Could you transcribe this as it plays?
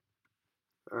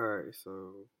All right,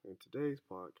 so in today's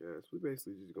podcast, we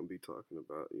basically just gonna be talking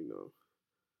about,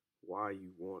 why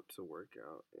you want to work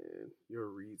out and your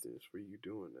reasons for you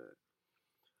doing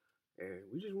that. And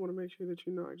we just want to make sure that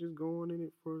you're not just going in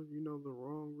it for, the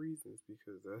wrong reasons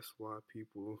because that's why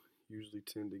people usually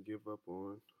tend to give up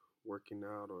on working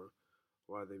out or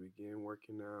why they begin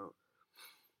working out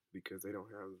because they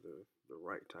don't have the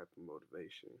right type of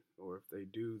motivation. Or if they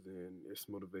do, then it's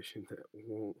motivation that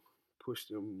won't push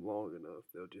them long enough.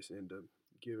 They'll just end up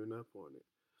giving up on it.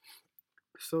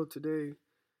 So today,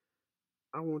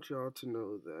 I want y'all to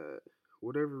know that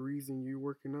whatever reason you're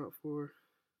working out for,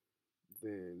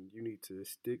 then you need to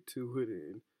stick to it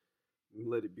and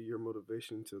let it be your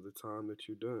motivation until the time that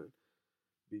you're done.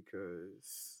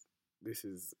 Because this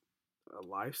is a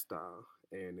lifestyle,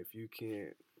 and if you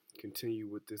can't continue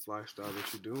with this lifestyle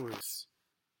that you're doing,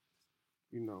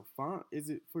 fine. Is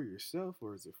it for yourself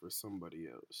or is it for somebody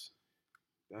else?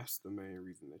 That's the main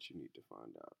reason that you need to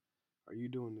find out. Are you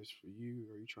doing this for you?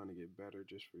 Are you trying to get better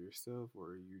just for yourself?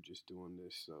 Or are you just doing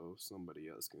this so somebody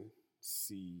else can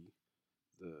see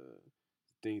the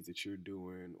things that you're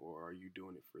doing? Or are you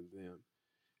doing it for them?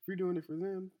 If you're doing it for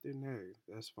them, then hey,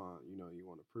 that's fine. You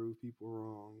want to prove people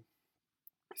wrong.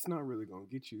 It's not really going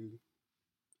to get you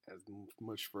as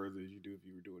much further as you do if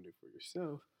you were doing it for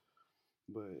yourself.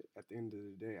 But at the end of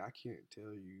the day, I can't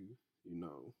tell you,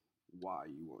 why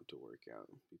you want to work out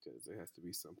because there has to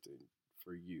be something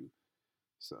for you.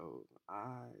 So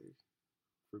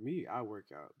for me, I work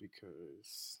out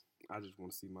because I just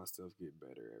want to see myself get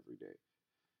better every day.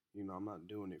 I'm not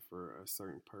doing it for a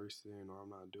certain person or I'm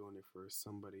not doing it for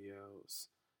somebody else.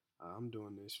 I'm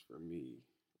doing this for me.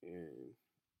 And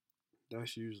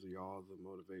that's usually all the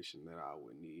motivation that I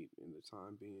would need in the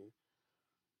time being.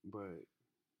 But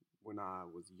when I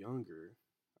was younger,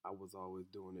 I was always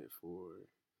doing it for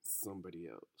somebody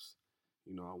else.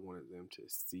 I wanted them to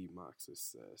see my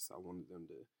success. I wanted them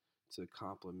to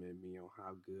compliment me on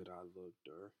how good I looked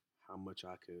or how much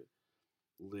I could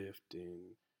lift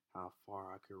and how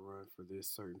far I could run for this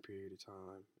certain period of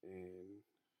time. And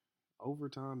over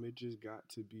time, it just got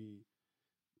to be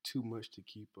too much to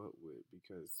keep up with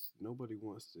because nobody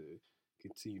wants to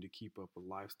continue to keep up a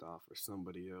lifestyle for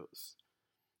somebody else.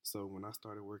 So when I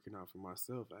started working out for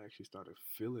myself, I actually started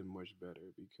feeling much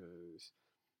better because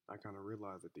I kind of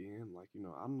realized at the end, like,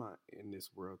 I'm not in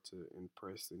this world to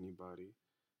impress anybody.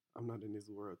 I'm not in this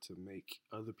world to make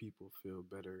other people feel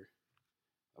better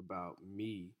about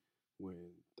me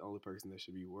when the only person that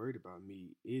should be worried about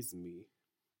me is me.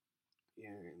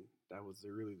 And that was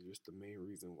really just the main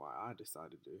reason why I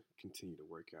decided to continue to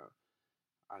work out.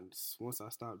 Once I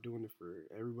stopped doing it for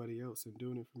everybody else and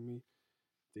doing it for me,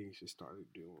 things just started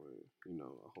doing,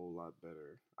 a whole lot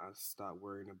better. I stopped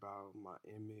worrying about my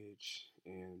image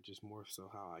and just more so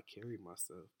how I carry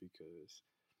myself because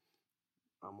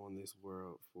I'm on this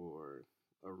world for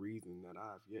a reason that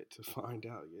I've yet to find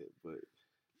out yet, but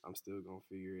I'm still gonna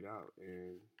figure it out.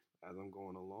 And as I'm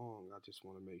going along, I just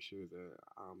want to make sure that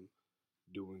I'm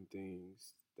doing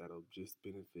things that'll just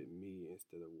benefit me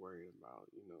instead of worrying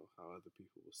about, how other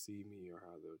people will see me or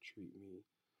how they'll treat me.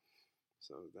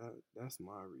 So that's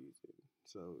my reason.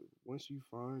 So once you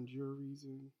find your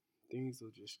reason, things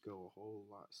will just go a whole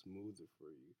lot smoother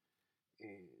for you.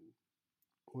 And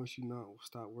once you not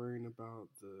stop worrying about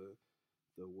the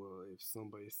well, if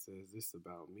somebody says this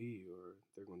about me or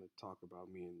they're gonna talk about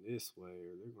me in this way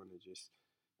or they're gonna just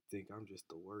think I'm just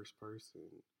the worst person.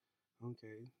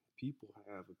 Okay, people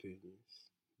have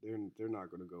opinions. They're not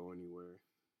gonna go anywhere.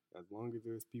 As long as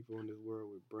there's people in this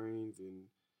world with brains and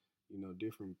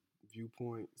different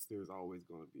viewpoints, there's always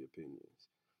going to be opinions.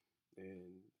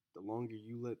 And the longer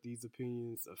you let these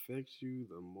opinions affect you,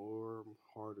 the more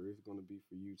harder it's going to be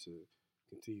for you to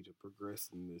continue to progress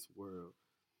in this world.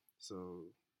 So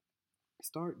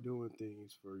start doing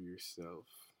things for yourself.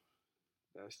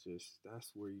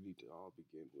 That's where you need to all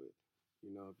begin with.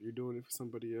 If you're doing it for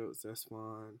somebody else, that's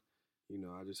fine.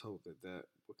 I just hope that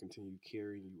will continue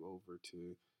carrying you over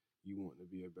to you wanting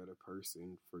to be a better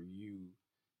person for you.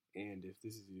 And if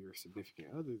this is your significant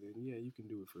other, then yeah, you can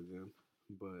do it for them.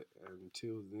 But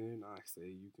until then, I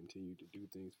say you continue to do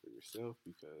things for yourself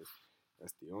because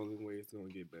that's the only way it's going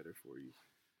to get better for you.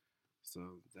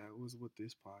 So that was what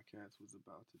this podcast was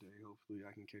about today. Hopefully,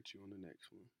 I can catch you on the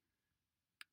next one.